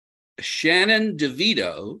Shannon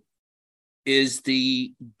DeVito is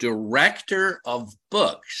the director of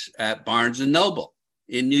books at Barnes & Noble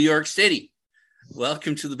in New York City.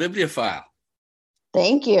 Welcome to the Bibliophile.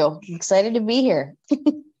 Thank you. I'm excited to be here.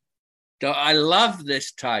 So I love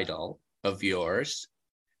this title of yours.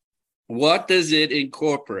 What does it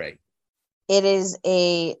incorporate? It is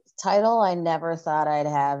a title I never thought I'd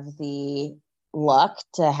have the luck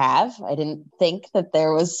to have. I didn't think that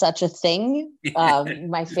there was such a thing.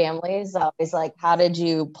 My family is always like, how did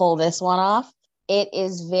you pull this one off? It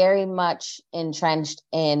is very much entrenched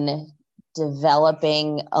in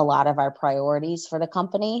developing a lot of our priorities for the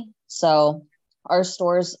company. So our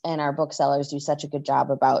stores and our booksellers do such a good job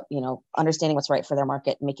about, understanding what's right for their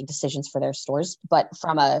market and making decisions for their stores. But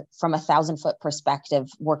from a 1,000-foot perspective,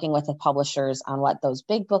 working with the publishers on what those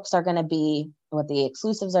big books are going to be, what the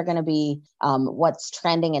exclusives are going to be, what's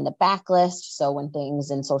trending in the backlist. So when things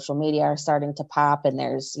in social media are starting to pop and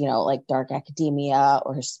there's, like dark academia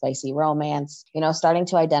or spicy romance, starting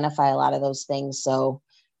to identify a lot of those things. So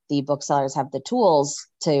the booksellers have the tools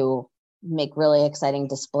to make really exciting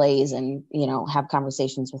displays and, have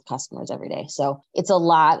conversations with customers every day. So it's a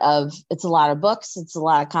lot of books. It's a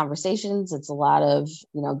lot of conversations. It's a lot of,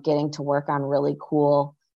 getting to work on really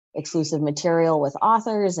cool exclusive material with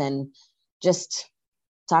authors and just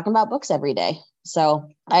talking about books every day. So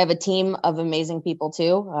I have a team of amazing people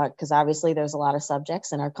too, because obviously there's a lot of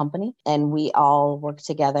subjects in our company and we all work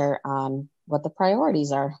together on what the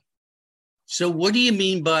priorities are. So what do you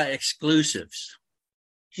mean by exclusives?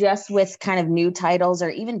 Just with kind of new titles or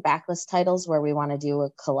even backlist titles where we want to do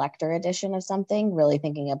a collector edition of something, really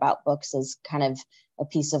thinking about books as kind of a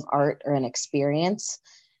piece of art or an experience,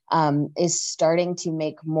 is starting to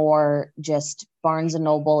make more just Barnes &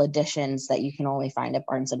 Noble editions that you can only find at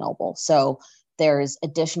Barnes & Noble. So there's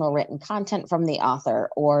additional written content from the author,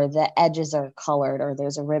 or the edges are colored, or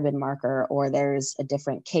there's a ribbon marker, or there's a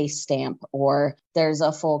different case stamp, or there's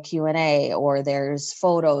a full Q&A, or there's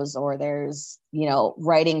photos, or there's,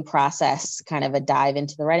 writing process, kind of a dive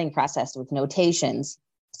into the writing process with notations.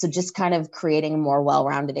 So just kind of creating a more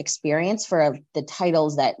well-rounded experience for the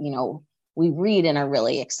titles that, we read and are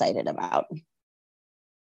really excited about.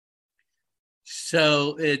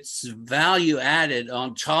 So it's value added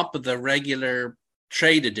on top of the regular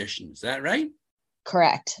trade edition. Is that right?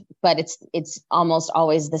 Correct. But it's almost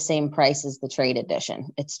always the same price as the trade edition.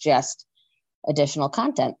 It's just additional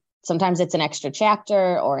content. Sometimes it's an extra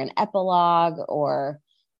chapter or an epilogue, or,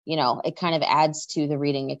 it kind of adds to the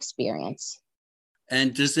reading experience.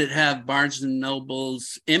 And does it have Barnes &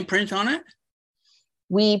 Noble's imprint on it?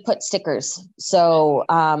 We put stickers. So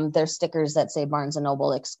there's stickers that say Barnes &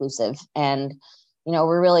 Noble exclusive. And,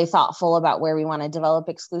 we're really thoughtful about where we want to develop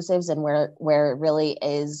exclusives and where it really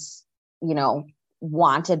is,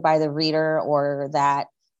 wanted by the reader or that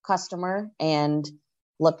customer, and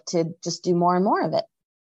look to just do more and more of it.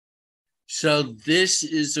 So this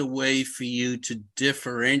is a way for you to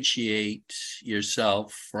differentiate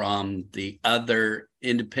yourself from the other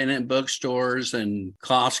independent bookstores and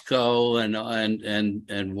Costco and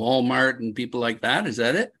Walmart and people like that. Is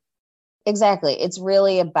that it? Exactly. It's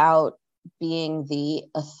really about being the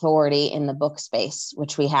authority in the book space,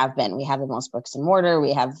 which we have been. We have the most bricks and mortar.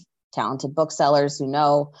 We have talented booksellers who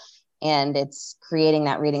know, and it's creating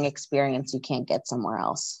that reading experience you can't get somewhere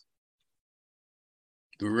else.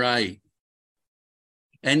 Right.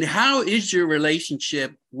 And how is your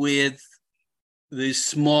relationship with the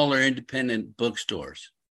smaller independent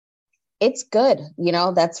bookstores? It's good.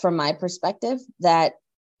 That's from my perspective, that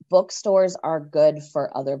bookstores are good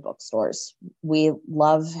for other bookstores. We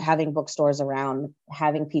love having bookstores around,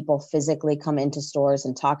 having people physically come into stores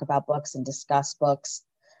and talk about books and discuss books.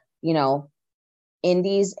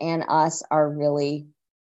 Indies and us are really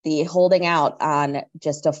the holding out on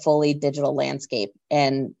just a fully digital landscape.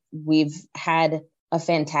 And we've had a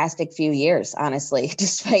fantastic few years, honestly,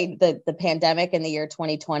 despite the pandemic, and the year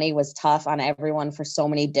 2020 was tough on everyone for so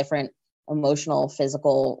many different emotional,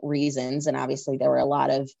 physical reasons. And obviously there were a lot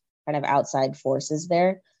of kind of outside forces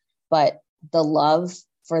there, but the love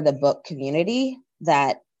for the book community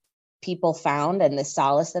that people found and the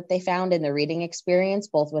solace that they found in the reading experience,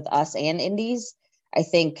 both with us and indies, I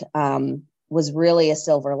think was really a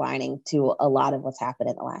silver lining to a lot of what's happened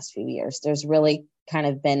in the last few years. There's really kind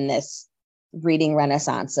of been this reading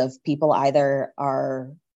renaissance of people either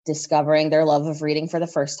are discovering their love of reading for the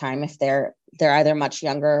first time, if they're either much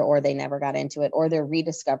younger or they never got into it, or they're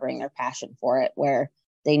rediscovering their passion for it, where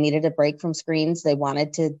they needed a break from screens. They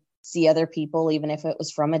wanted to see other people, even if it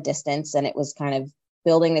was from a distance, and it was kind of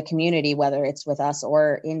building a community, whether it's with us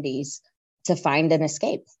or indies, to find an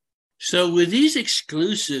escape. So with these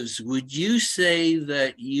exclusives, would you say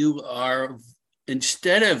that you are,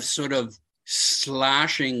 instead of sort of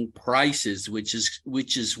slashing prices, which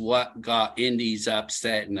is what got indies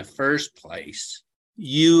upset in the first place,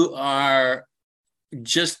 you are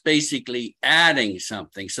just basically adding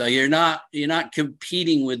something. So you're not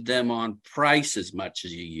competing with them on price as much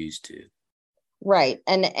as you used to. Right.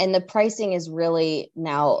 And the pricing is really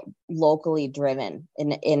now locally driven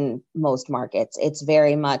in most markets. It's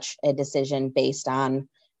very much a decision based on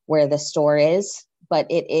where the store is, but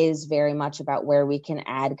it is very much about where we can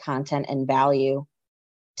add content and value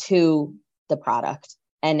to the product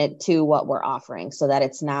and to what we're offering, so that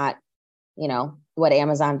it's not, what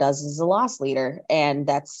Amazon does is a loss leader, and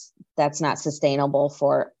that's not sustainable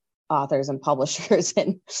for authors and publishers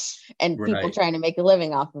and Right. people trying to make a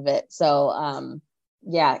living off of it. So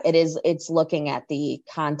it's looking at the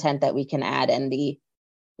content that we can add and the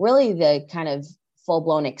kind of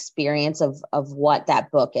full-blown experience of what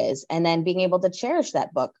that book is, and then being able to cherish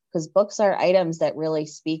that book, because books are items that really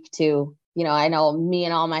speak to, I know me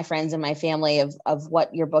and all my friends and my family of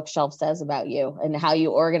what your bookshelf says about you and how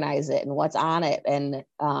you organize it and what's on it, and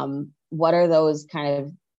what are those kind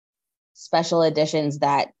of special editions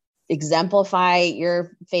that exemplify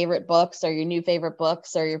your favorite books or your new favorite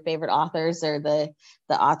books or your favorite authors or the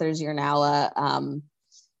authors you're now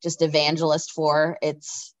just evangelist for.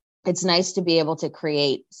 It's nice to be able to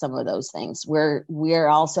create some of those things. We're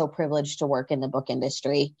also privileged to work in the book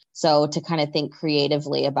industry. So to kind of think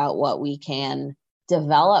creatively about what we can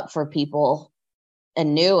develop for people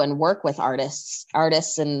anew and work with artists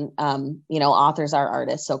and, authors are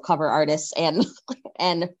artists. So cover artists and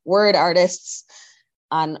word artists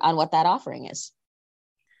on what that offering is.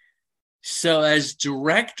 So as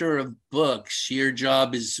director of books, your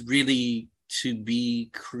job is really to be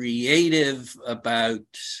creative about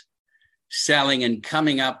selling and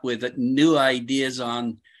coming up with new ideas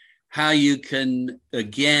on how you can,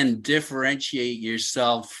 again, differentiate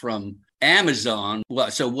yourself from Amazon.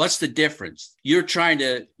 So what's the difference? You're trying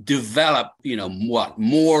to develop,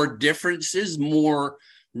 more differences, more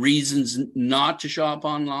reasons not to shop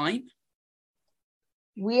online?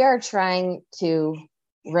 We are trying to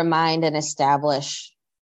remind and establish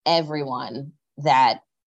everyone that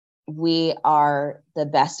we are the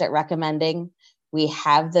best at recommending. We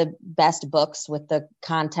have the best books with the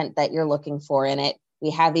content that you're looking for in it.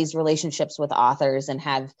 We have these relationships with authors and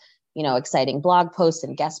have, exciting blog posts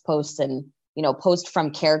and guest posts and, post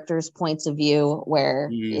from characters' points of view where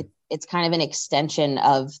it's kind of an extension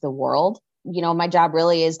of the world. My job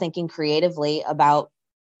really is thinking creatively about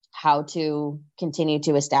how to continue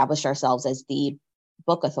to establish ourselves as the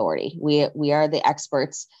book authority. We are the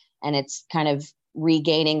experts, and it's kind of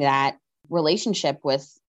regaining that relationship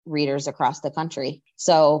with readers across the country.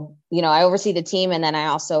 So, I oversee the team, and then I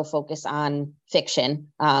also focus on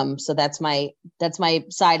fiction. So that's my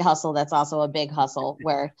side hustle. That's also a big hustle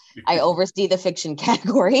where I oversee the fiction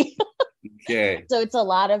category. Okay. So it's a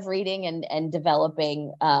lot of reading and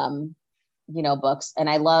developing, books. And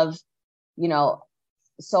I love,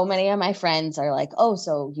 so many of my friends are like, oh,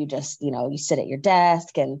 so you just, you sit at your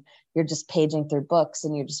desk and you're just paging through books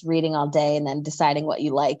and you're just reading all day and then deciding what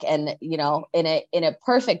you like. And, in a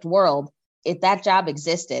perfect world, if that job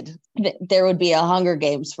existed, there would be a Hunger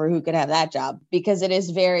Games for who could have that job, because it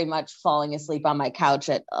is very much falling asleep on my couch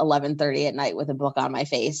at 11:30 at night with a book on my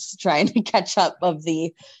face, trying to catch up of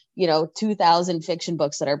the, 2,000 fiction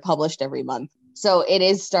books that are published every month. So it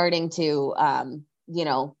is starting to,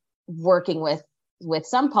 working with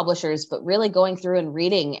some publishers, but really going through and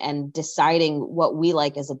reading and deciding what we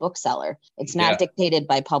like as a bookseller. It's not dictated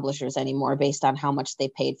by publishers anymore based on how much they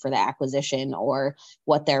paid for the acquisition or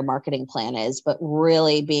what their marketing plan is, but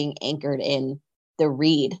really being anchored in the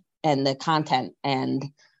read and the content and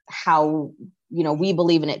how, we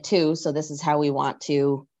believe in it too. So this is how we want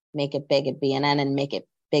to make it big at BNN and make it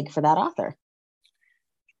big for that author.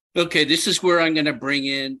 Okay, this is where I'm going to bring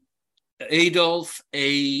in Adolph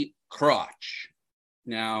A. Crotch.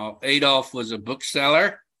 Now, Adolph was a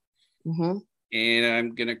bookseller, and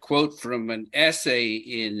I'm going to quote from an essay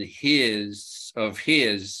in his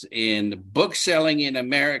Bookselling in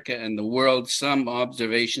America and the World, Some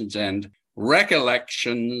Observations and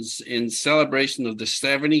Recollections in Celebration of the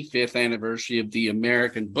 75th Anniversary of the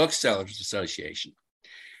American Booksellers Association.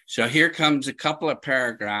 So here comes a couple of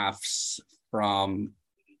paragraphs from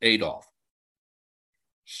Adolph.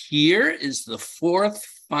 Here is the fourth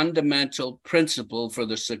fundamental principle for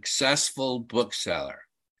the successful bookseller: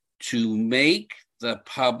 to make the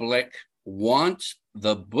public want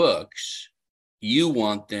the books you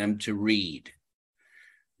want them to read.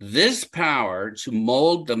 This power to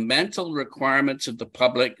mold the mental requirements of the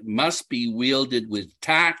public must be wielded with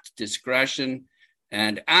tact, discretion,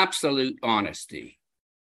 and absolute honesty.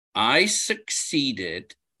 I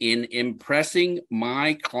succeeded in impressing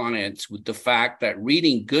my clients with the fact that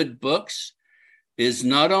reading good books is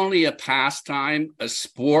not only a pastime, a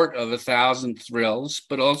sport of 1,000 thrills,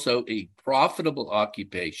 but also a profitable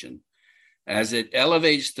occupation, as it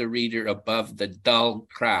elevates the reader above the dull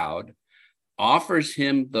crowd, offers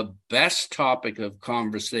him the best topic of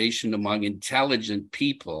conversation among intelligent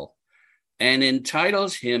people, and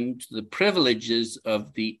entitles him to the privileges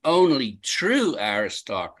of the only true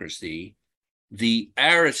aristocracy, the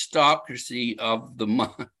aristocracy of the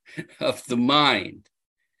mind.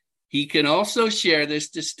 He can also share this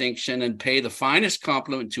distinction and pay the finest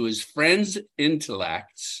compliment to his friends'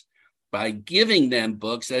 intellects by giving them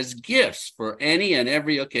books as gifts for any and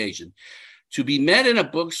every occasion. To be met in a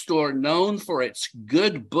bookstore known for its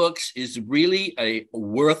good books is really a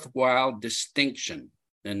worthwhile distinction.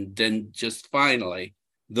 And then just finally,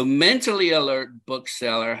 the mentally alert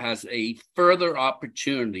bookseller has a further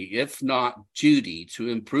opportunity, if not duty, to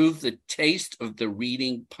improve the taste of the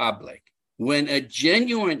reading public. When a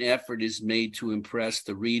genuine effort is made to impress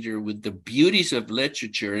the reader with the beauties of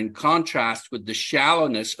literature in contrast with the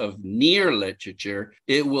shallowness of near literature,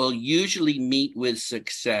 it will usually meet with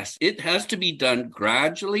success. It has to be done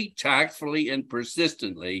gradually, tactfully, and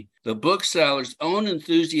persistently. The bookseller's own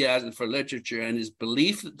enthusiasm for literature and his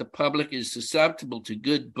belief that the public is susceptible to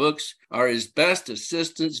good books are his best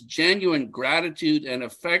assistants. Genuine gratitude and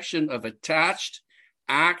affection of attached,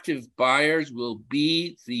 active buyers will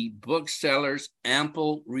be the bookseller's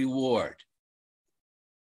ample reward.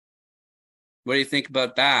 What do you think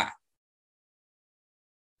about that?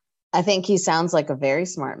 I think he sounds like a very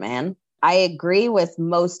smart man. I agree with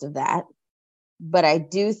most of that, but I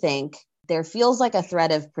do think there feels like a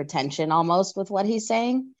thread of pretension almost with what he's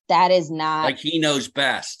saying. That is not... Like he knows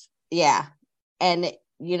best. Yeah. And,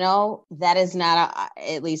 that is not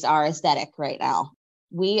at least our aesthetic right now.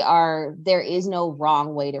 There is no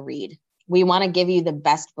wrong way to read. We want to give you the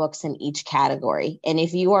best books in each category. And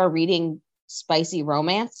if you are reading spicy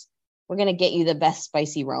romance, we're going to get you the best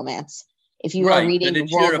spicy romance. If you are reading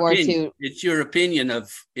World War II, it's your opinion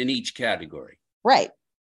in each category. Right.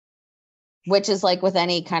 Which is like with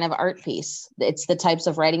any kind of art piece. It's the types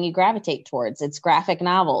of writing you gravitate towards. It's graphic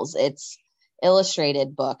novels. It's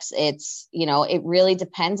illustrated books. It's, it really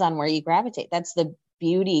depends on where you gravitate. That's the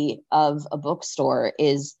beauty of a bookstore,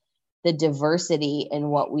 is the diversity in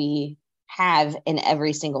what we have in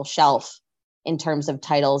every single shelf in terms of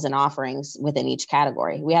titles and offerings within each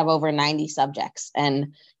category. We have over 90 subjects,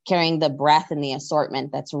 and carrying the breadth and the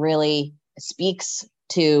assortment that's really speaks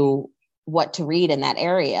to what to read in that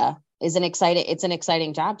area is an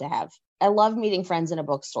exciting job to have. I love meeting friends in a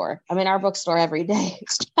bookstore. I'm in our bookstore every day.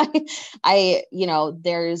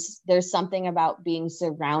 There's something about being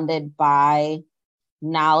surrounded by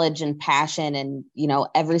knowledge and passion, and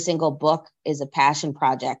every single book is a passion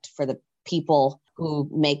project for the people who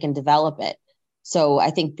make and develop it. So I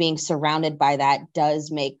think being surrounded by that does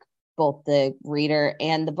make both the reader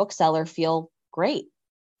and the bookseller feel great.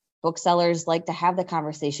 Booksellers like to have the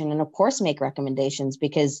conversation and of course make recommendations,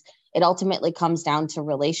 because it ultimately comes down to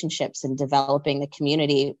relationships and developing the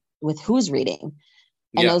community with who's reading.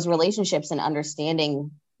 And those relationships and understanding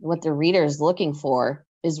what the reader is looking for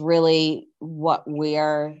is really what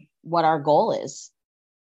our goal is.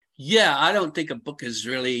 Yeah, I don't think a book is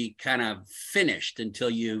really kind of finished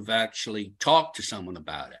until you've actually talked to someone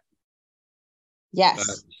about it.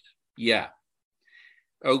 Yes. Yeah.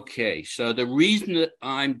 Okay, so the reason that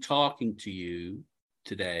I'm talking to you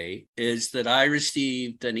today is that I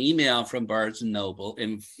received an email from Barnes & Noble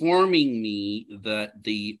informing me that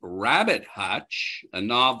the Rabbit Hutch, a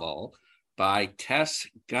novel by Tess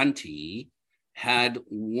Gunty, had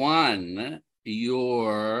won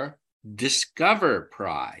your Discover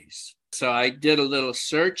Prize. So I did a little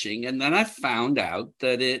searching, and then I found out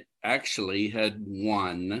that it actually had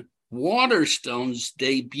won Waterstone's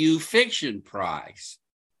debut fiction prize.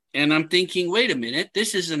 And I'm thinking, wait a minute,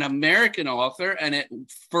 this is an American author, and it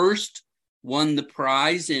first won the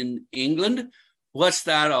prize in England. What's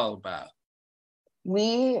that all about?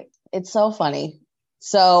 It's so funny.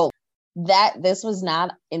 So this was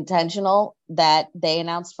not intentional that they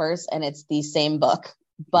announced first, and it's the same book,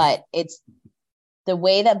 but it's the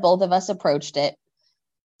way that both of us approached it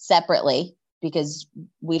separately, because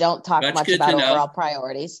we don't talk much about overall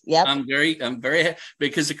priorities. Yep. I'm very,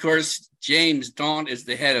 because of course, James Daunt is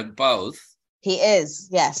the head of both. He is.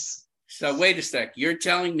 Yes. So wait a sec. You're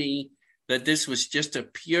telling me that this was just a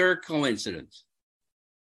pure coincidence?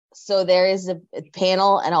 So there is a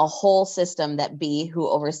panel and a whole system that B, who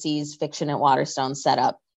oversees fiction at Waterstone, set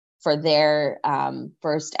up for their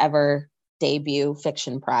first ever debut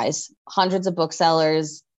fiction prize. Hundreds of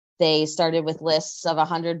booksellers. They started with lists of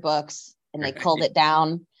 100 books and they culled it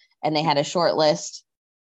down, and they had a short list,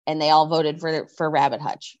 and they all voted for Rabbit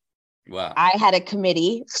Hutch. Wow. I had a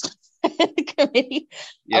committee, of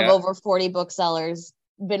over 40 booksellers,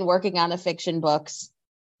 been working on the fiction books.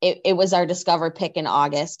 It was our Discover pick in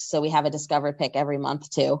August. So we have a Discover pick every month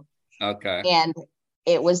too. Okay. And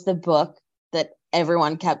it was the book that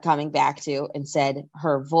everyone kept coming back to and said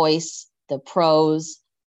her voice, the prose,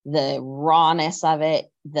 the rawness of it,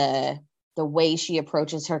 the way she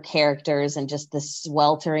approaches her characters, and just the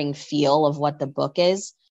sweltering feel of what the book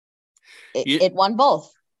is. It won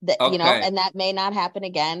both. And that may not happen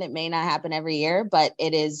again. It may not happen every year, but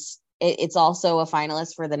it's also a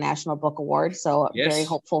finalist for the National Book Award. So I'm very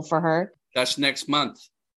hopeful for her. That's next month.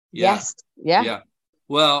 Yeah. Yes. Yeah.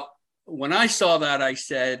 Well, when I saw that, I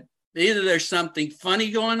said, either there's something funny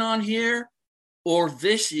going on here, or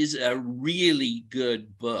this is a really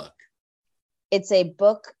good book. It's a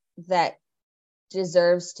book that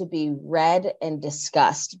deserves to be read and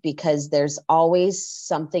discussed, because there's always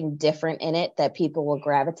something different in it that people will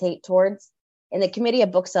gravitate towards. And the committee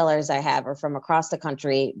of booksellers I have are from across the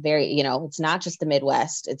country. It's not just the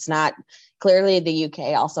Midwest. It's not, clearly the UK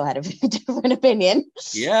also had a very different opinion.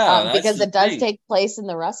 Yeah. Because it does take place in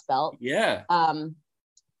the Rust Belt. Yeah.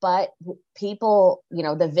 But people,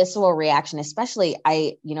 the visceral reaction, especially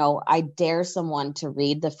I dare someone to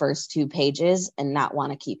read the first 2 pages and not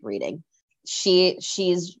want to keep reading.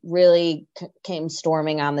 She's really came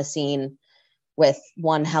storming on the scene with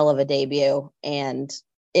one hell of a debut, and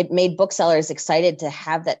it made booksellers excited to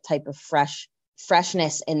have that type of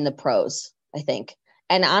freshness in the prose, I think.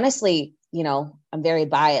 And honestly, I'm very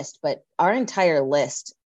biased, but our entire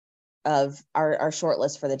list of our short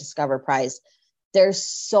list for the Discover Prize, there's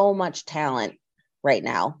so much talent right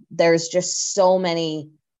now. There's just so many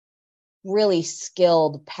really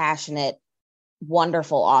skilled, passionate,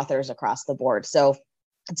 wonderful authors across the board. So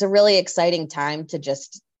it's a really exciting time to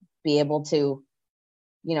just be able to,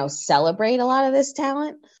 celebrate a lot of this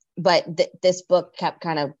talent. But this book kept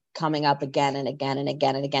kind of coming up again and again and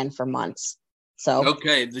again and again for months. So,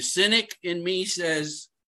 okay. The cynic in me says,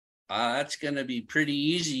 that's going to be pretty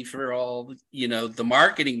easy for all, the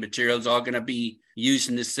marketing materials all going to be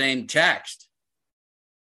using the same text.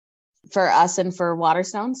 For us and for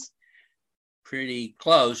Waterstones? Pretty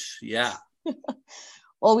close. Yeah.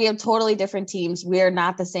 Well, we have totally different teams. We are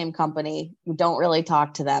not the same company. We don't really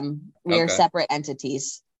talk to them. We are separate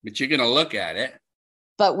entities. But you're going to look at it.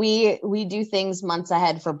 But we do things months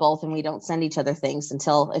ahead for both, and we don't send each other things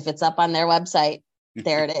until, if it's up on their website,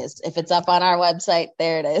 there it is. If it's up on our website,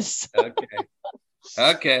 there it is.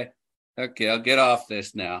 Okay. I'll get off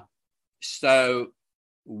this now. So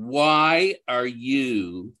why are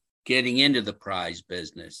you getting into the prize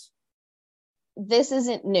business? This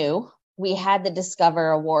isn't new. We had the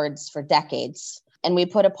Discover Awards for decades, and we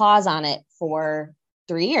put a pause on it for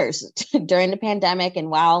 3 years during the pandemic,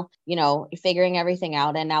 and while, figuring everything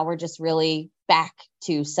out. And now we're just really back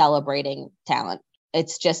to celebrating talent.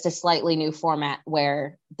 It's just a slightly new format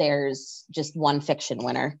where there's just one fiction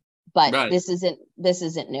winner, but right. This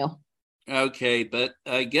isn't new. Okay. But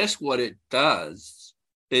I guess what it does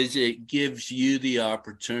is it gives you the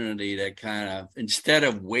opportunity to kind of, instead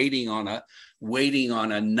of waiting on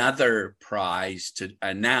another prize to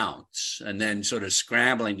announce and then sort of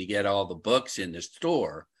scrambling to get all the books in the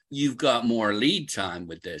store, you've got more lead time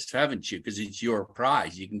with this, haven't you? Because it's your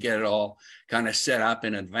prize. You can get it all kind of set up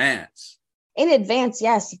in advance. In advance,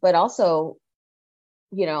 yes. But also,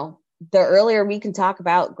 the earlier we can talk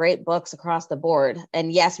about great books across the board.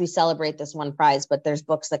 And yes, we celebrate this one prize, but there's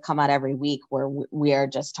books that come out every week where we are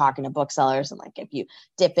just talking to booksellers. And like, if you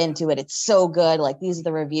dip into it, it's so good. Like, these are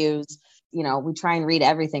the reviews. We try and read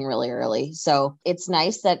everything really early. So it's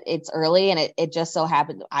nice that it's early, and it just so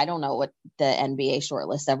happened. I don't know what the NBA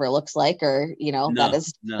shortlist ever looks like, or,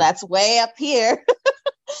 that's way up here.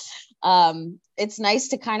 It's nice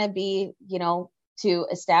to kind of be, to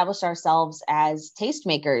establish ourselves as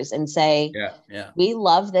tastemakers and say, we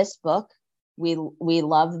love this book. We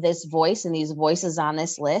love this voice and these voices on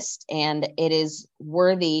this list, and it is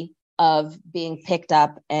worthy of being picked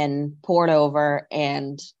up and poured over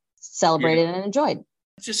and celebrated and enjoyed.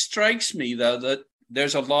 It just strikes me, though, that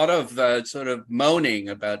there's a lot of sort of moaning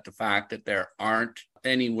about the fact that there aren't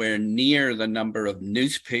anywhere near the number of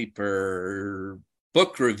newspaper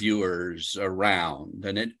book reviewers around.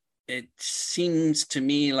 And it seems to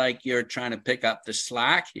me like you're trying to pick up the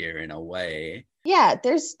slack here in a way. Yeah,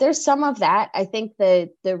 there's some of that. I think the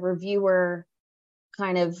reviewer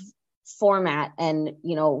kind of format and,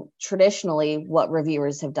 traditionally what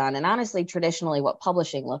reviewers have done, and honestly, traditionally what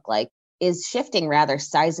publishing looked like, is shifting rather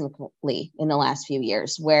seismically in the last few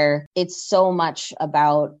years, where it's so much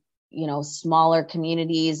about, smaller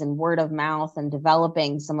communities and word of mouth and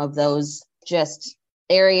developing some of those just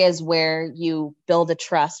areas where you build a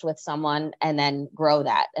trust with someone and then grow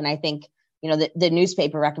that. And I think, the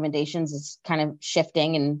newspaper recommendations is kind of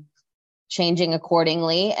shifting and changing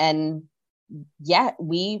accordingly. And yeah,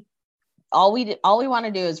 all we want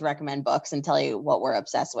to do is recommend books and tell you what we're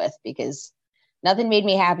obsessed with, because nothing made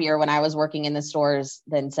me happier when I was working in the stores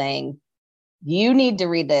than saying, you need to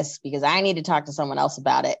read this because I need to talk to someone else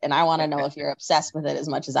about it. And I want to know if you're obsessed with it as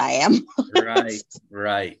much as I am.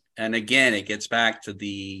 Right. And again, it gets back to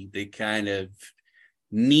the kind of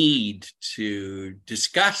need to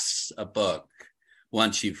discuss a book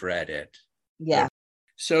once you've read it. Yeah.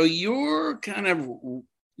 So you're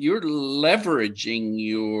leveraging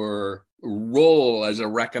your role as a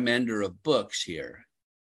recommender of books here.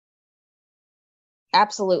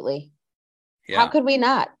 Absolutely. Yeah. How could we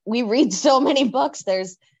not? We read so many books.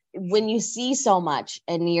 When you see so much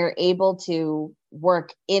and you're able to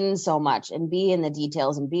work in so much and be in the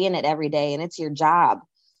details and be in it every day, and it's your job.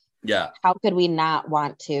 Yeah. How could we not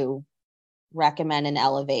want to recommend and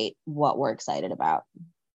elevate what we're excited about?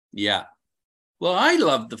 Yeah. Well, I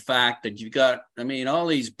love the fact that you've got, all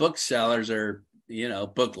these booksellers are,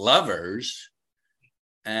 book lovers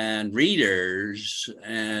and readers.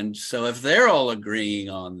 And so if they're all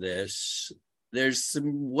agreeing on this, there's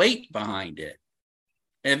some weight behind it.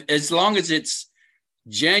 As long as it's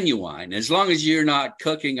genuine, as long as you're not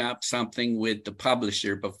cooking up something with the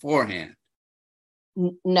publisher beforehand.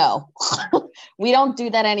 No, we don't do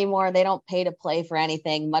that anymore. They don't pay to play for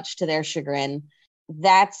anything, much to their chagrin.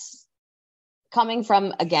 That's coming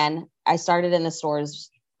from, again, I started in the stores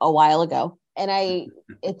a while ago. And I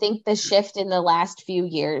think the shift in the last few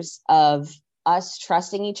years of us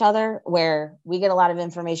trusting each other, where we get a lot of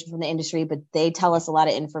information from the industry, but they tell us a lot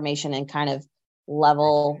of information and kind of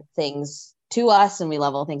level things to us and we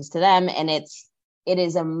level things to them. And it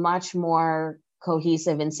is a much more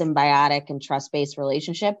cohesive and symbiotic and trust-based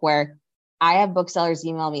relationship, where I have booksellers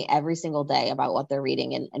email me every single day about what they're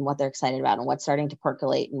reading and what they're excited about and what's starting to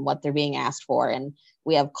percolate and what they're being asked for. And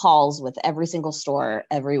we have calls with every single store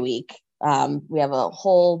every week. We have a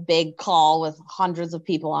whole big call with hundreds of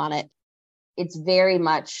people on it. It's very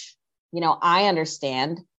much, I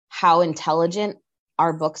understand how intelligent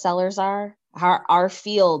our booksellers are. Our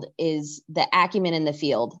field is, the acumen in the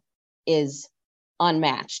field is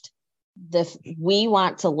unmatched. We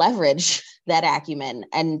want to leverage that acumen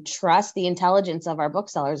and trust the intelligence of our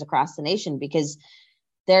booksellers across the nation, because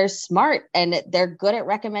they're smart and they're good at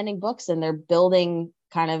recommending books and they're building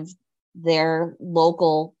kind of their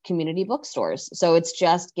local community bookstores. So it's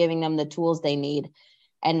just giving them the tools they need,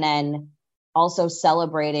 and then also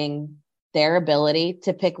celebrating their ability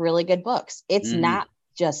to pick really good books. It's not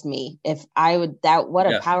just me. If I would, what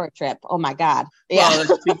a power trip. Oh my God. Yeah.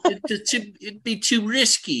 Well, it'd be too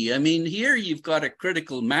risky. Here you've got a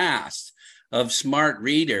critical mass of smart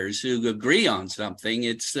readers who agree on something.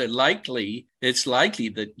 It's likely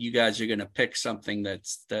that you guys are going to pick something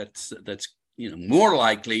that's more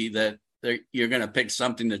likely that you're going to pick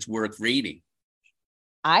something that's worth reading.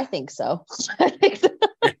 I think so.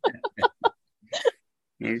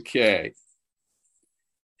 Okay.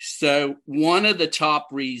 So one of the top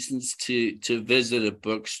reasons to visit a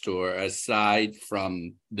bookstore, aside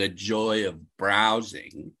from the joy of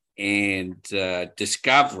browsing and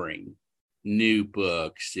discovering new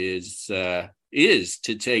books, is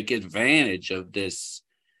to take advantage of this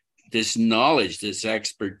knowledge, this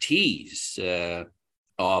expertise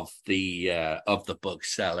of the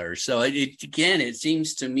bookseller. So it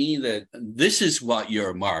seems to me that this is what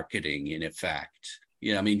you're marketing in effect.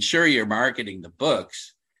 Sure, you're marketing the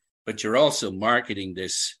books, but you're also marketing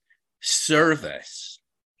this service.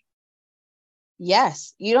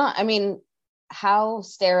 Yes. How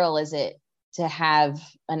sterile is it to have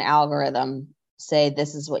an algorithm say,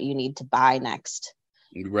 this is what you need to buy next?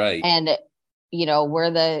 Right. And,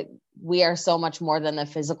 we are so much more than the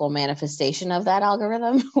physical manifestation of that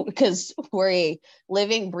algorithm, because we're a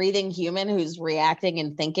living, breathing human who's reacting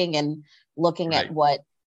and thinking and looking at what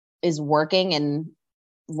is working and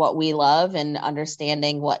what we love and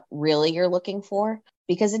understanding what really you're looking for,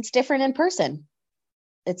 because it's different in person.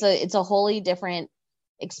 It's a wholly different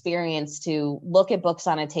experience to look at books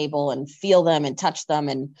on a table and feel them and touch them.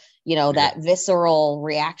 And, that visceral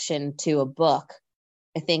reaction to a book,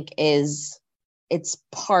 I think, is it's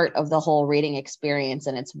part of the whole reading experience.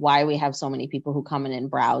 And it's why we have so many people who come in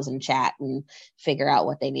and browse and chat and figure out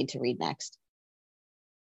what they need to read next.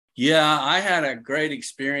 Yeah, I had a great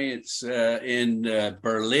experience in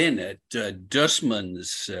Berlin at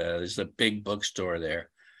Dussmann's. There's a big bookstore there.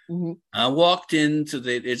 Mm-hmm. I walked into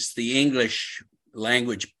it's the English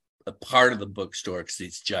language part of the bookstore because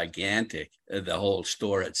it's gigantic, the whole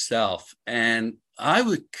store itself. And I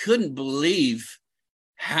couldn't believe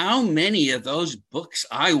how many of those books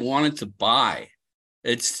I wanted to buy.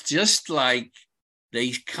 It's just like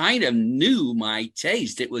they kind of knew my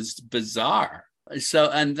taste. It was bizarre.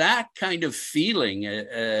 So, and that kind of feeling,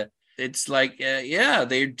 it's like, yeah,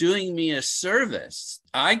 they're doing me a service.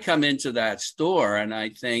 I come into that store and I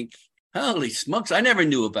think, holy smokes, I never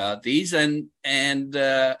knew about these, and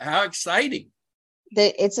how exciting.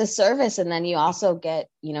 It's a service. And then you also get,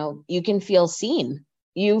 you can feel seen.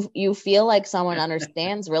 You feel like someone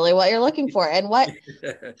understands really what you're looking for, and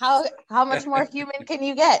how much more human can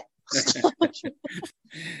you get?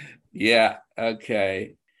 Yeah.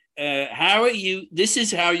 Okay. This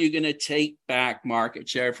is how you're going to take back market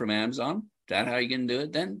share from Amazon? Is that how you're going to do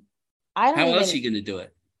it then? How else are you going to do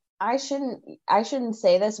it? I shouldn't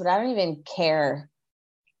say this, but I don't even care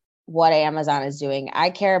what Amazon is doing. I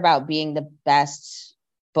care about being the best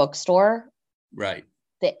bookstore. Right.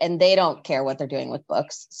 And they don't care what they're doing with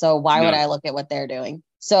books. So why would I look at what they're doing?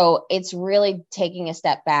 So it's really taking a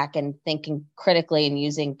step back and thinking critically and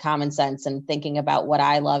using common sense and thinking about what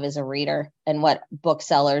I love as a reader and what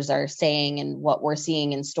booksellers are saying and what we're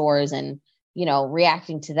seeing in stores and,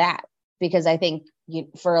 reacting to that. Because I think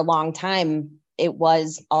for a long time, it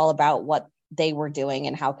was all about what they were doing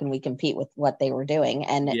and how can we compete with what they were doing.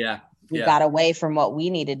 And we got away from what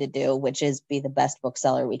we needed to do, which is be the best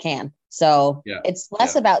bookseller we can. So it's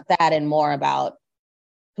less about that and more about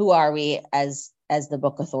who are we as the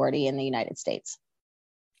book authority in the United States.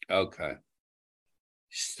 Okay.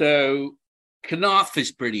 So Knopf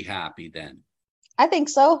is pretty happy then. I think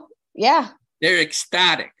so. Yeah. They're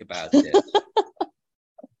ecstatic about this.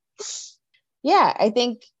 Yeah, I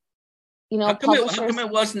think, how come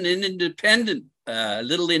it wasn't an independent,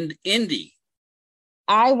 little indie?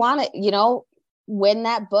 I want it,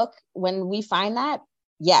 when we find that,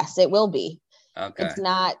 yes, it will be. Okay. It's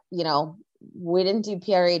not, we didn't do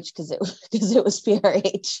PRH because it was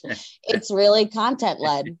PRH. It's really content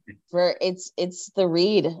led. It's the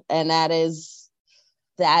read, and that is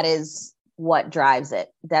what drives it.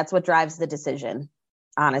 That's what drives the decision,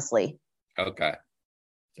 honestly. Okay,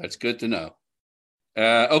 that's good to know.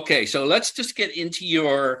 Okay, so let's just get into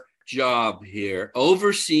your job here,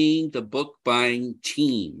 overseeing the book buying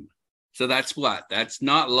team. So that's what? That's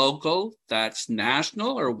not local. That's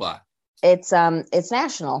national, or what? It's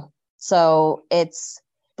national. So it's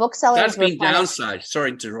booksellers. That's being downsized.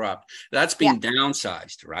 Sorry to interrupt. That's being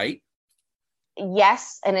downsized, right?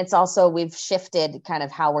 Yes. And it's also, we've shifted kind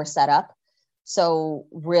of how we're set up. So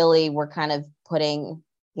really we're kind of putting,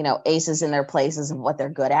 aces in their places of what they're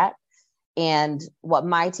good at. And what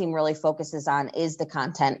my team really focuses on is the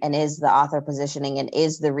content and is the author positioning and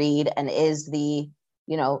is the read and is the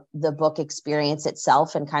book experience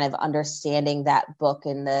itself and kind of understanding that book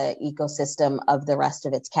in the ecosystem of the rest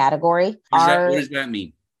of its category. What does that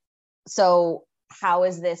mean? So how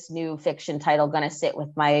is this new fiction title going to sit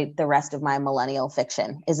with the rest of my millennial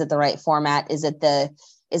fiction? Is it the right format? Is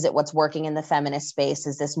it what's working in the feminist space?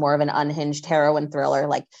 Is this more of an unhinged heroine thriller?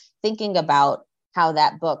 Like thinking about how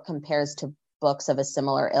that book compares to books of a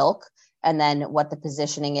similar ilk, and then what the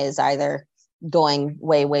positioning is, either going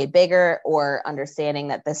way, way bigger or understanding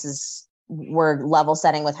that we're level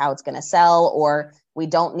setting with how it's going to sell, or we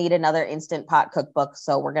don't need another Instant Pot cookbook.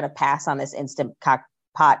 So we're going to pass on this Instant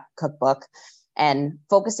Pot cookbook, and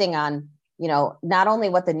focusing on, not only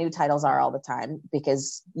what the new titles are all the time,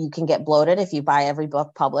 because you can get bloated if you buy every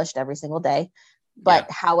book published every single day,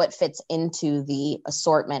 but how it fits into the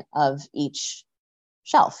assortment of each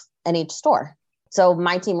shelf and each store. So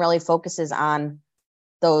my team really focuses on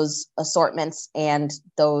those assortments and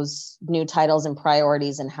those new titles and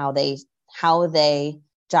priorities and how they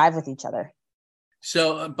jive with each other.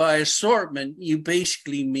 So by assortment, you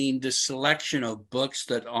basically mean the selection of books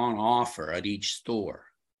that are on offer at each store.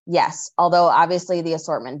 Yes, although obviously the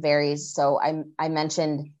assortment varies. So I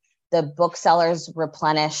mentioned the booksellers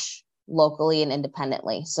replenish locally and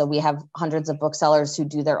independently. So we have hundreds of booksellers who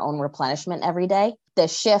do their own replenishment every day. The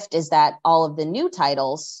shift is that all of the new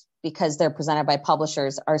titles, because they're presented by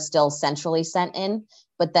publishers, are still centrally sent in,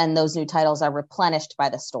 but then those new titles are replenished by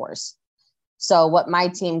the stores. So what my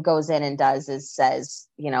team goes in and does is says,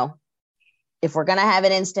 if we're going to have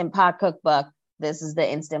an Instant Pot cookbook, this is the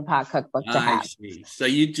Instant Pot cookbook to I have. see. So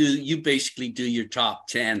you basically do your top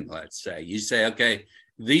 10, let's say. You say, okay,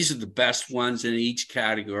 these are the best ones in each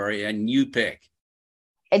category, and you pick.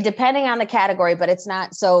 And depending on the category, but it's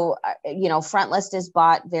not so, front list is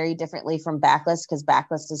bought very differently from backlist, because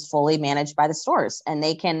backlist is fully managed by the stores, and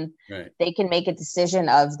they can make a decision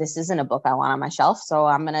of, this isn't a book I want on my shelf, so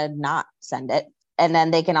I'm going to not send it. And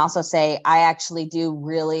then they can also say, I actually do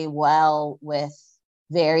really well with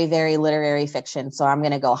very, very literary fiction, so I'm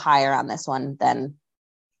going to go higher on this one than,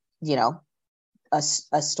 a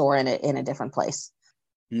store in a different place.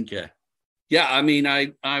 Okay. Yeah, I mean,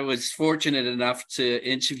 I was fortunate enough to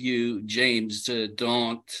interview James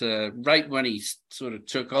Daunt right when he sort of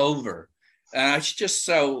took over, and it's just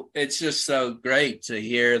so great to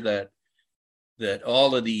hear that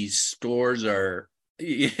all of these stores are,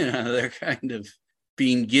 they're kind of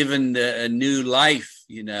being given a new life.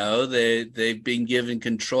 They've been given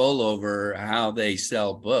control over how they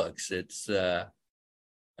sell books. It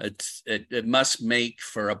must make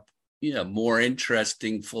for a more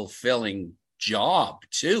interesting, fulfilling job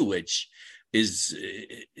too, which is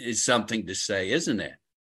something to say, isn't it?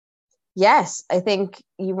 Yes, I think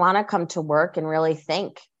you want to come to work and really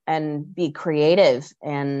think and be creative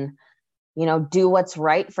and do what's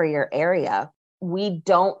right for your area. We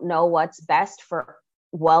don't know what's best for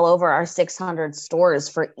well over our 600 stores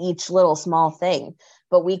for each little small thing,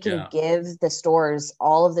 but we can give the stores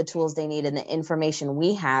all of the tools they need and the information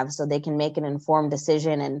we have, so they can make an informed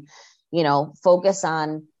decision and focus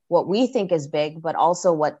on what we think is big, but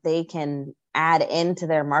also what they can add into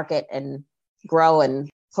their market and grow and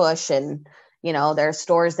push. And, there are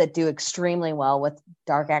stores that do extremely well with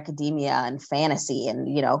dark academia and fantasy. And,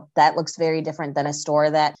 that looks very different than a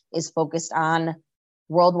store that is focused on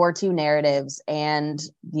World War II narratives and,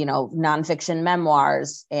 nonfiction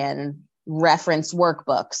memoirs and reference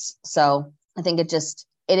workbooks. So I think it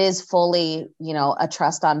is fully, a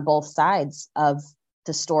trust on both sides of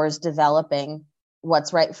the stores developing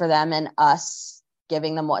what's right for them and us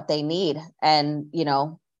giving them what they need, and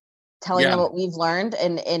telling them what we've learned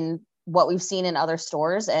and what we've seen in other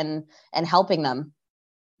stores and helping them.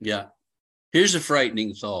 Yeah. Here's a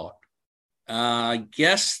frightening thought. I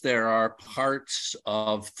guess there are parts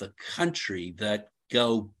of the country that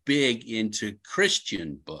go big into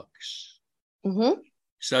Christian books. Mm-hmm.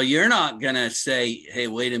 So you're not going to say, hey,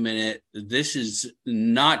 wait a minute, this is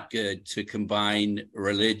not good to combine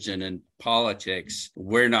religion and politics.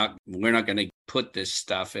 We're not going to put this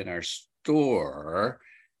stuff in our store.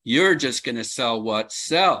 You're just going to sell what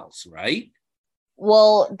sells, right?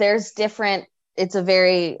 Well, it's a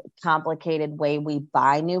very complicated way we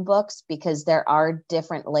buy new books, because there are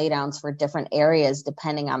different laydowns for different areas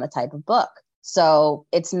depending on the type of book. So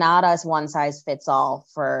it's not as one size fits all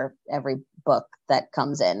for every book that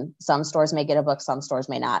comes in. Some stores may get a book, some stores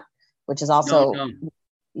may not, which is also,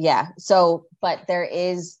 yeah. So, but there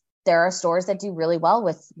are stores that do really well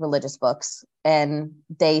with religious books, and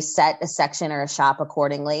they set a section or a shop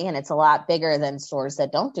accordingly. And it's a lot bigger than stores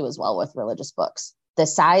that don't do as well with religious books. The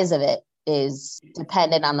size of it is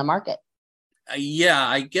dependent on the market. Yeah,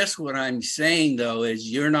 I guess what I'm saying, though, is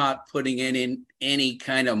you're not putting in any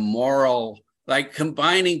kind of moral, like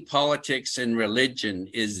combining politics and religion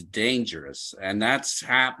is dangerous. And that's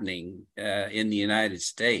happening in the United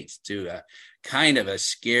States to a kind of a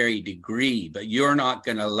scary degree. But you're not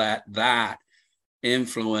going to let that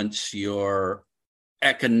influence your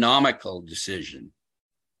economical decision.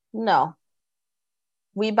 No.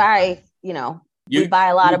 We buy, we buy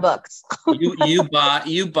a lot of books.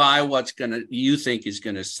 you buy what's you think is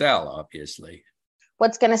gonna sell, obviously.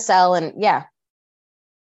 What's gonna sell, and yeah.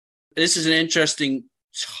 This is an interesting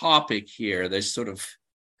topic here. There's sort of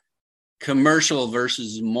commercial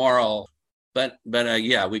versus moral, but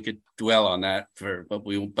yeah, we could dwell on that but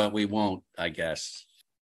we won't, I guess.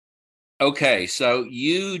 Okay, so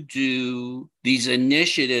you do these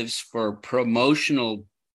initiatives for promotional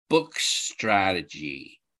book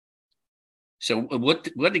strategy. So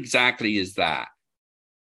what exactly is that?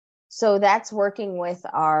 So that's working with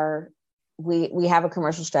we have a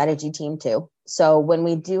commercial strategy team too. So when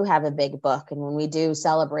we do have a big book, and when we do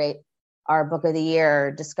celebrate our book of the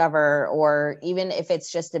year, discover, or even if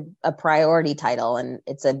it's just a priority title and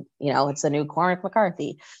it's a new Cormac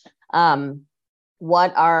McCarthy,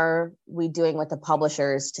 what are we doing with the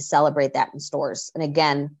publishers to celebrate that in stores? And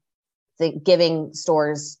again, giving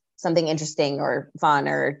stores something interesting or fun,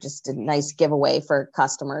 or just a nice giveaway for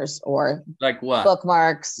customers, or like what?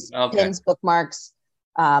 Bookmarks, pins, bookmarks,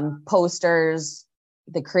 posters,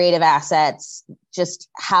 the creative assets, just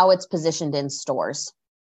how it's positioned in stores,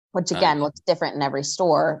 which again looks different in every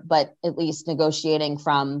store, but at least negotiating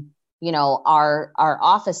from our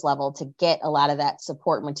office level to get a lot of that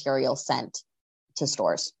support material sent to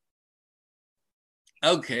stores.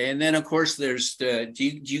 Okay. And then of course there's do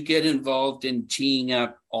you get involved in teeing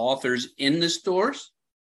up authors in the stores?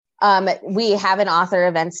 We have an author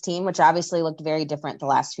events team, which obviously looked very different the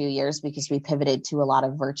last few years because we pivoted to a lot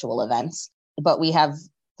of virtual events, but we have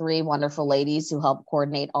 3 wonderful ladies who help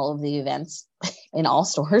coordinate all of the events in all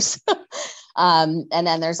stores. And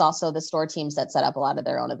then there's also the store teams that set up a lot of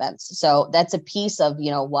their own events. So that's a piece of,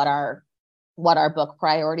 what our book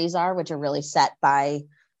priorities are, which are really set by,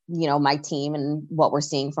 my team and what we're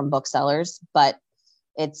seeing from booksellers. But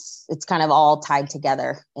it's kind of all tied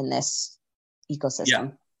together in this ecosystem. Yeah.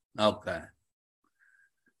 Okay.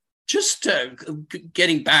 Just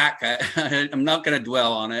getting back, I'm not going to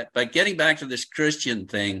dwell on it, but getting back to this Christian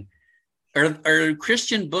thing, are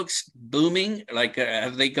Christian books booming? Like,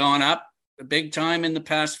 have they gone up big time in the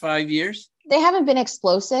past 5 years? They haven't been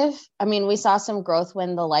explosive. I mean, we saw some growth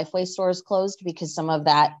when the Lifeway stores closed because some of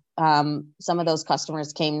those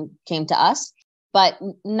customers came to us, but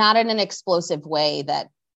not in an explosive way that,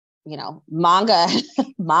 manga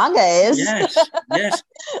is. Yes.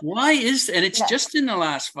 Why is, and it's just in the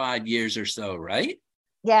last 5 years or so, right?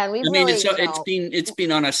 Yeah. And it's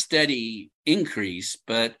been on a steady increase,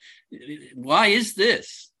 but why is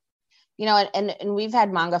this? And we've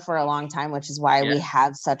had manga for a long time, which is why we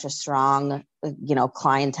have such a strong,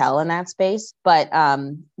 clientele in that space. But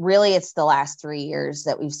really, it's the last 3 years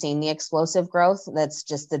that we've seen the explosive growth. That's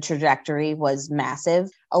just the trajectory was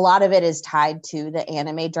massive. A lot of it is tied to the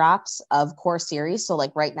anime drops of core series. So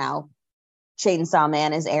like right now, Chainsaw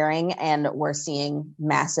Man is airing and we're seeing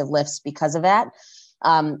massive lifts because of that.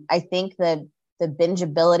 I think the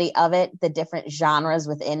bingeability of it, the different genres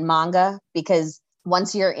within manga, because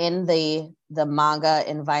once you're in the manga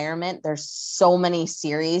environment, there's so many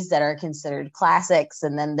series that are considered classics.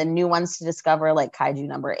 And then the new ones to discover, like Kaiju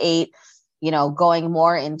number 8, going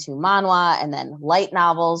more into manhwa, and then light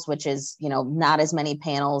novels, which is, not as many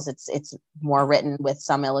panels. It's more written with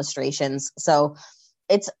some illustrations. So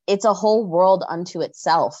it's a whole world unto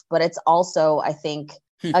itself, but it's also, I think,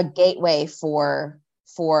 a gateway for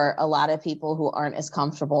a lot of people who aren't as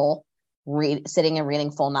comfortable sitting and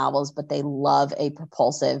reading full novels, but they love a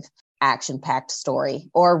propulsive, action-packed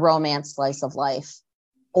story or romance slice of life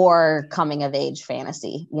or coming of age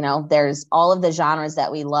fantasy. There's all of the genres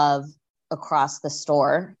that we love across the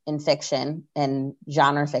store in fiction and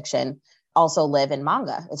genre fiction also live in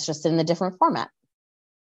manga. It's just in a different format.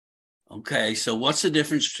 Okay, so what's the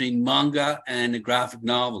difference between manga and a graphic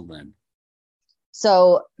novel then?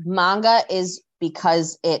 So manga is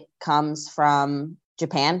because it comes from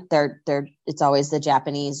Japan. It's always the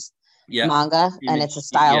Japanese manga, and it's a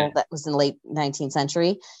style that was in the late 19th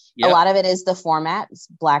century. Yep. A lot of it is the format. It's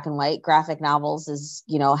black and white. Graphic novels is,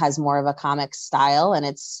 has more of a comic style, and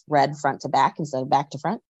it's read front to back instead of back to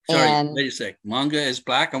front. Sorry, wait a sec. Manga is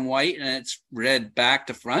black and white, and it's read back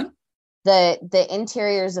to front? The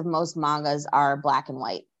interiors of most mangas are black and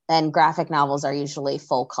white, and graphic novels are usually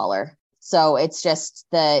full color. So it's just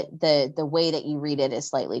the way that you read it is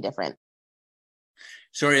slightly different.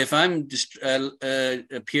 Sorry, if I'm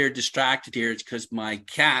appear distracted here, it's because my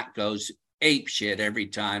cat goes ape shit every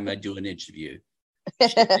time I do an interview.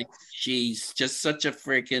 She's just such a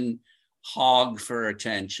freaking hog for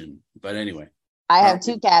attention. But anyway. I have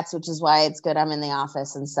 2 cats, which is why it's good I'm in the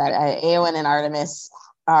office instead. Eowyn and Artemis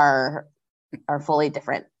are fully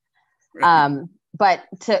different. Right.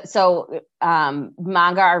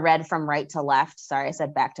 Manga are read from right to left. Sorry, I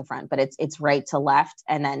said back to front, but it's right to left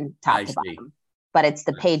and then top to bottom. But it's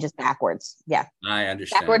the pages backwards. Yeah. I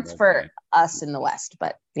understand. Backwards for us in the West,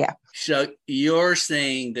 but yeah. So you're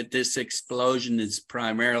saying that this explosion is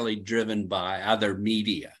primarily driven by other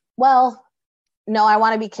media? Well, no, I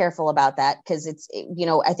want to be careful about that because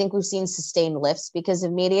I think we've seen sustained lifts because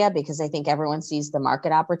of media, because I think everyone sees the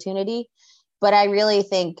market opportunity. But I really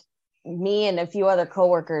think me and a few other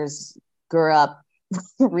coworkers grew up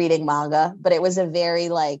reading manga, but it was a very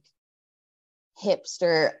like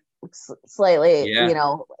hipster, slightly,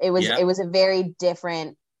 it was a very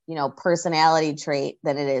different, personality trait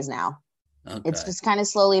than it is now. Okay. It's just kind of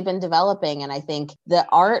slowly been developing. And I think the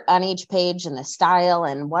art on each page and the style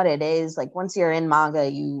and what it is, like once you're in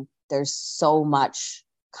manga, there's so much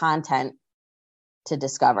content to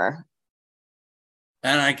discover.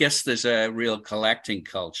 And I guess there's a real collecting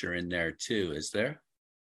culture in there too, is there?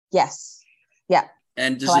 Yes. Yeah.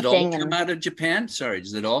 And does it all come out of Japan? Sorry,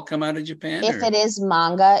 does it all come out of Japan? If it is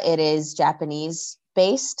manga, it is Japanese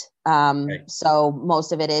based. Right. So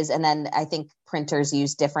most of it is. And then I think printers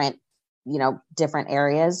use different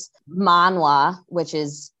areas. Manhwa, which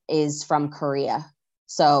is from Korea.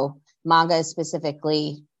 So Manga is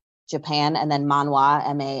specifically Japan, and then manhwa,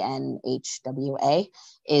 manhwa,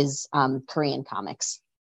 is Korean comics.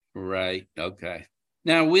 Right. Okay.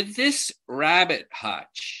 Now, with this Rabbit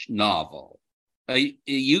Hutch novel, are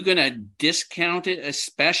you going to discount it,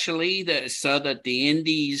 especially so that the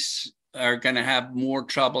indies are going to have more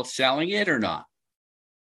trouble selling it, or not?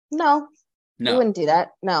 No, we No. wouldn't do that.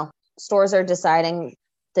 No, stores are deciding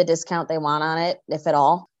the discount they want on it, if at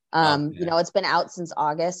all. Okay. It's been out since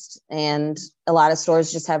August, and a lot of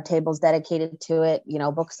stores just have tables dedicated to it,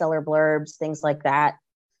 bookseller blurbs, things like that.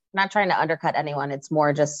 I'm not trying to undercut anyone. It's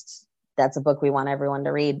more just that's a book we want everyone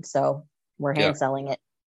to read. So we're hand selling it.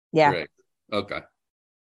 Yeah. Great. Okay.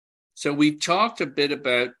 So we talked a bit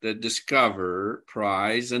about the Discover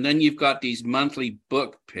Prize, and then you've got these monthly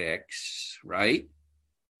book picks, right?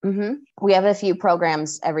 Mm-hmm. We have a few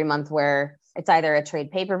programs every month where it's either a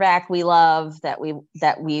trade paperback we love that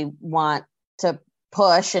we want to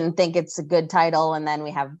push and think it's a good title, and then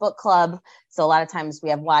we have book club. So a lot of times we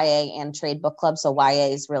have YA and trade book club. So YA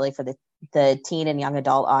is really for the teen and young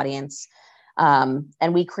adult audience.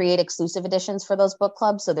 And we create exclusive editions for those book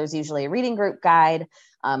clubs. So there's usually a reading group guide.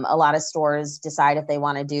 A lot of stores decide if they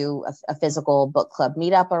want to do a physical book club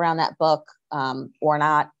meetup around that book or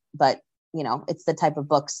not. But, it's the type of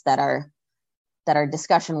books that are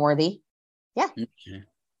discussion worthy. Yeah. Okay.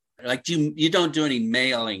 Like you don't do any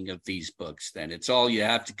mailing of these books then. It's all you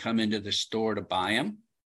have to come into the store to buy them?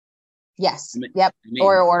 Yes. Yep.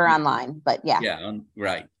 Or order online, but yeah. Yeah.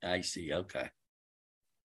 Right. I see. Okay.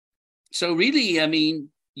 So really,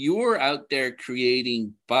 you're out there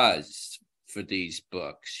creating buzz for these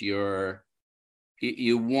books. You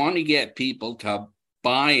want to get people to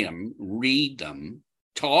buy them, read them,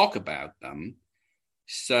 talk about them,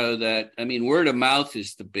 so that, word of mouth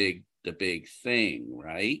is the big thing,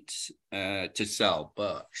 right? To sell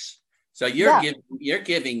books. So you're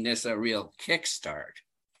giving this a real kickstart.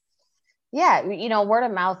 Yeah, word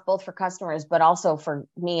of mouth, both for customers, but also for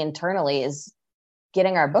me internally, is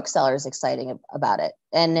getting our booksellers excited about it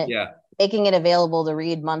and making it available to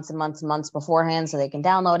read months and months and months beforehand so they can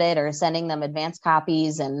download it, or sending them advanced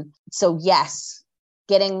copies. And so, yes,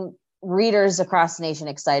 getting readers across the nation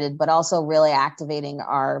excited, but also really activating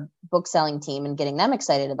our book selling team and getting them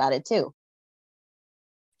excited about it too.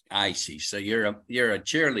 I see. So you're a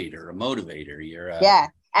cheerleader, a motivator. You're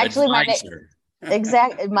actually advisor.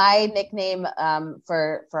 My nickname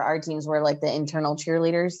for our teams were like the internal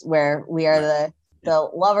cheerleaders, where we are the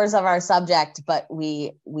lovers of our subject, but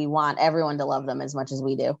we want everyone to love them as much as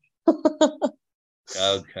we do.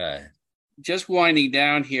 Okay. Just winding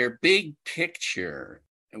down here, big picture.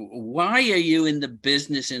 Why are you in the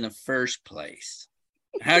business in the first place?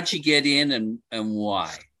 How'd you get in and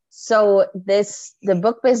why? So the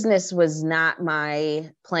book business was not my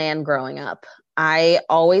plan growing up. I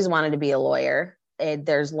always wanted to be a lawyer.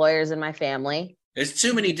 There's lawyers in my family. There's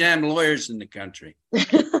too many damn lawyers in the country.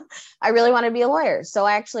 I really want to be a lawyer. So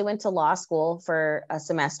I actually went to law school for a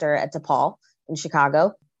semester at DePaul in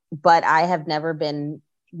Chicago, but I have never been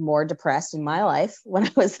more depressed in my life when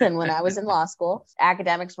I was in law school.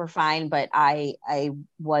 Academics were fine, but I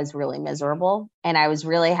was really miserable, and I was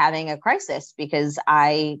really having a crisis because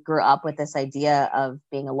I grew up with this idea of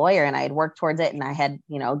being a lawyer, and I had worked towards it, and I had,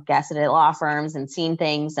 guessed at law firms and seen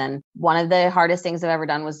things. And one of the hardest things I've ever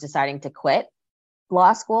done was deciding to quit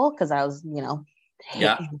law school, because I was,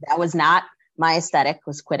 that was not my aesthetic,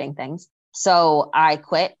 was quitting things. So I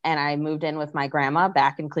quit and I moved in with my grandma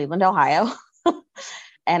back in Cleveland, Ohio.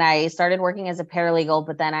 And I started working as a paralegal,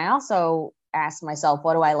 but then I also asked myself,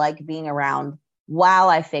 what do I like being around while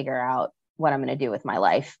I figure out what I'm going to do with my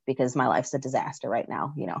life? Because my life's a disaster right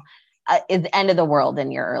now. It's the end of the world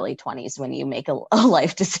in your early 20s when you make a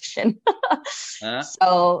life decision.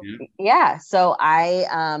 So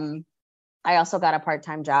I also got a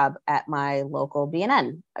part-time job at my local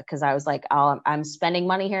B&N because I was like, I'm spending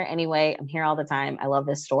money here anyway. I'm here all the time. I love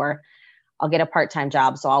this store. I'll get a part-time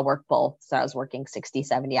job, so I'll work both. So I was working 60,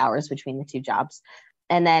 70 hours between the two jobs.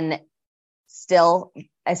 And then still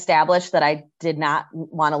established that I did not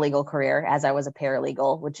want a legal career, as I was a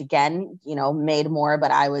paralegal, which again, made more, but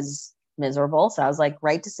I was miserable. So I was like,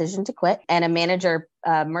 right decision to quit. And a manager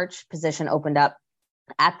merch position opened up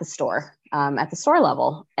at the store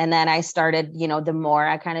level. And then I started, the more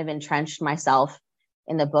I kind of entrenched myself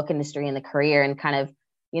in the book industry and the career, and kind of,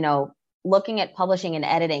 looking at publishing and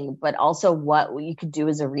editing, but also what you could do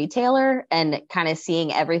as a retailer, and kind of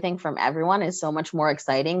seeing everything from everyone is so much more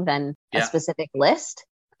exciting than a specific list.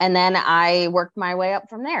 And then I worked my way up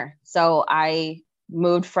from there. So I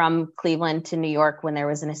moved from Cleveland to New York when there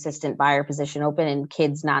was an assistant buyer position open in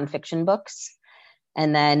kids nonfiction books.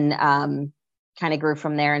 And then kind of grew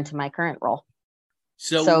from there into my current role.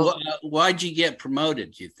 So why'd you get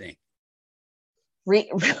promoted, do you think?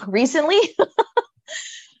 Recently?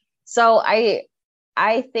 So I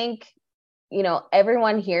think,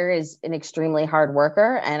 everyone here is an extremely hard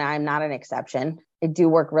worker, and I'm not an exception. I do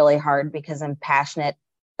work really hard because I'm passionate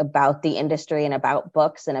about the industry and about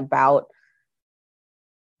books and about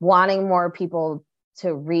wanting more people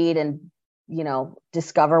to read and,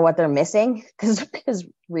 discover what they're missing, because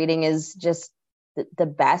reading is just the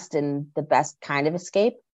best and the best kind of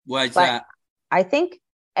escape. Why is that? I think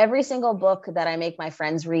every single book that I make my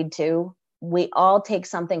friends read too, we all take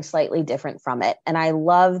something slightly different from it. And I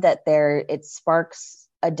love that it sparks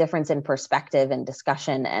a difference in perspective and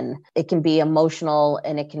discussion, and it can be emotional,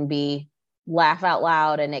 and it can be laugh out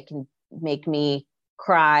loud, and it can make me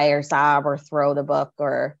cry or sob or throw the book,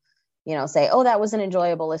 or, say, oh, that was an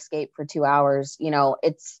enjoyable escape for 2 hours.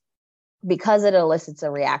 It's because it elicits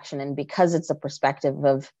a reaction, and because it's a perspective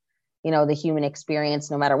of, the human experience,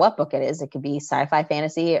 no matter what book it is. It could be sci-fi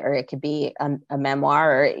fantasy, or it could be a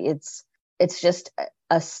memoir, or it's just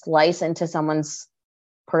a slice into someone's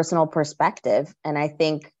personal perspective. And I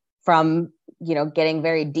think from, getting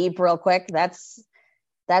very deep real quick, that's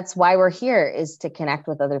why we're here, is to connect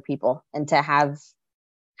with other people and to have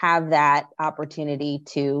that opportunity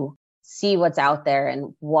to see what's out there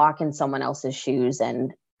and walk in someone else's shoes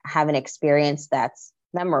and have an experience that's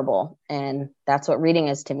memorable. And that's what reading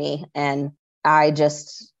is to me. And I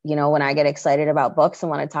just, when I get excited about books and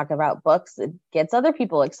want to talk about books, it gets other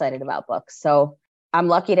people excited about books. So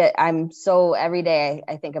every day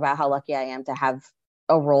I think about how lucky I am to have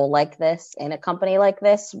a role like this in a company like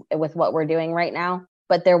this with what we're doing right now.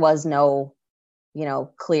 But there was no,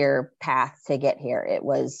 clear path to get here. It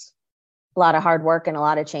was a lot of hard work and a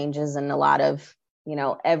lot of changes, and a lot of,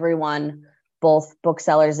 everyone, both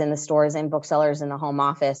booksellers in the stores and booksellers in the home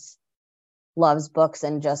office, loves books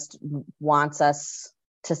and just wants us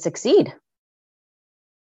to succeed.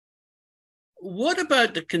 What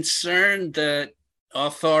about the concern that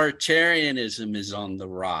authoritarianism is on the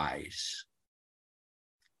rise?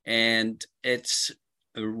 And it's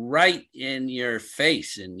right in your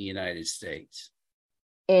face in the United States.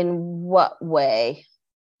 In what way?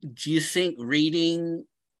 Do you think reading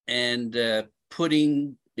and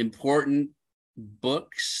putting important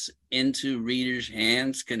books into readers'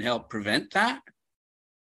 hands can help prevent that?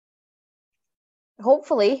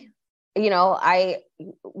 Hopefully.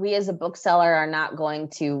 We as a bookseller are not going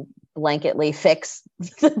to blanketly fix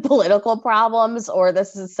the political problems or the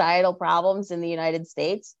societal problems in the United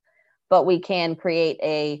States, but we can create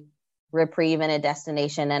a reprieve and a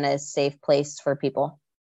destination and a safe place for people.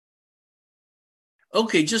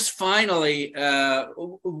 Okay, just finally,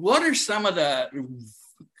 what are some of the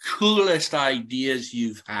coolest ideas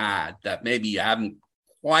you've had that maybe you haven't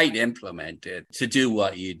quite implemented to do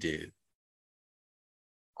what you do?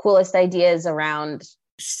 Coolest ideas around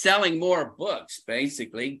selling more books,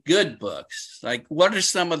 basically, good books. Like, what are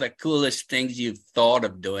some of the coolest things you've thought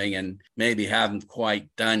of doing and maybe haven't quite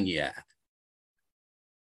done yet?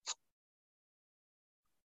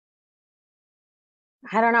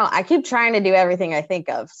 I don't know. I keep trying to do everything I think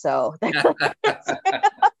of. So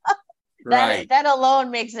right. that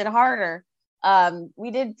alone makes it harder.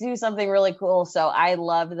 We did do something really cool. So I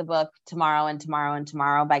love the book Tomorrow and Tomorrow and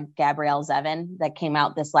Tomorrow by Gabrielle Zevin that came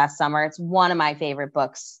out this last summer. It's one of my favorite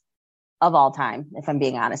books of all time, if I'm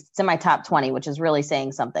being honest. It's in my top 20, which is really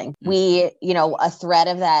saying something. A thread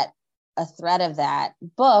of that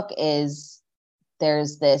book is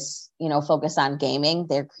there's this, focus on gaming.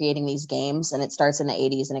 They're creating these games, and it starts in the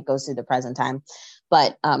 80s and it goes through the present time.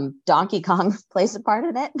 But Donkey Kong plays a part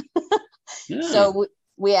in it. Yeah. So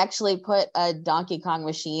we actually put a Donkey Kong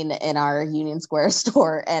machine in our Union Square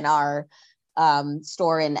store and our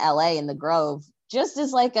store in LA in the Grove, just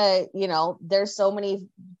as like there's so many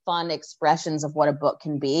fun expressions of what a book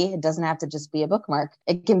can be. It doesn't have to just be a bookmark.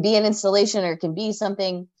 It can be an installation, or it can be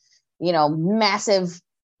something, massive,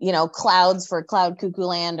 clouds for Cloud Cuckoo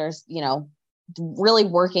Land, or, really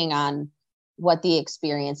working on what the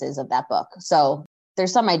experience is of that book. So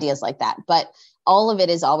there's some ideas like that, but all of it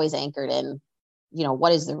is always anchored in,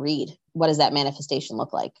 what is the read? What does that manifestation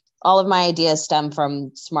look like? All of my ideas stem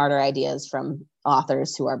from smarter ideas from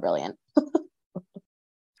authors who are brilliant.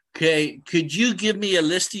 Okay. Could you give me a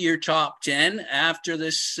list of your top 10 after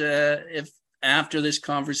this, after this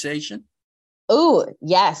conversation? Oh,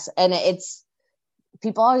 yes. And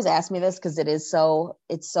people always ask me this because it's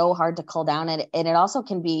so hard to cull down. And it also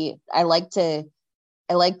can be, I like to,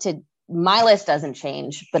 my list doesn't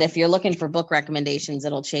change, but if you're looking for book recommendations,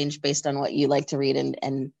 it'll change based on what you like to read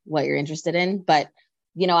and what you're interested in. But,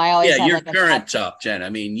 I always have your like current top 10. I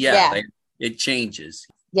mean, it changes.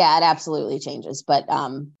 Yeah, it absolutely changes. But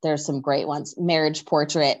there's some great ones. Marriage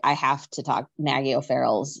Portrait, I have to talk. Maggie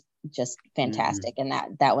O'Farrell's just fantastic. And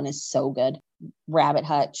that one is so good. Rabbit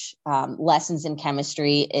Hutch, Lessons in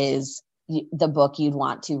Chemistry is the book you'd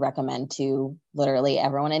want to recommend to literally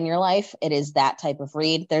everyone in your life. It is that type of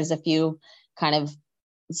read. There's a few kind of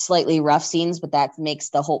slightly rough scenes, but that makes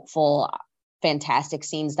the hopeful, fantastic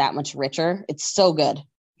scenes that much richer. It's so good.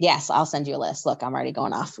 Yes, I'll send you a list. Look, I'm already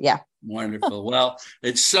going off. Yeah. Wonderful. Well,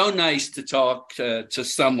 it's so nice to talk to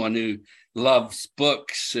someone who loves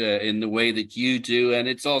books in the way that you do. And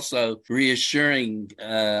it's also reassuring,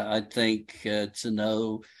 I think, to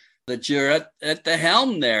know that you're at the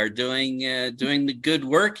helm there doing the good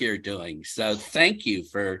work you're doing. So thank you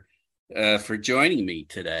for joining me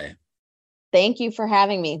today. Thank you for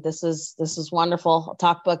having me. This is wonderful. I'll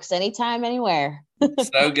talk books anytime, anywhere.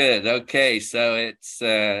 So good. Okay. So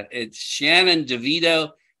it's Shannon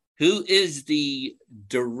DeVito, who is the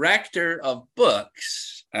director of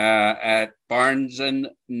books at Barnes and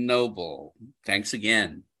Noble. Thanks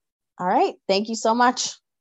again. All right. Thank you so much.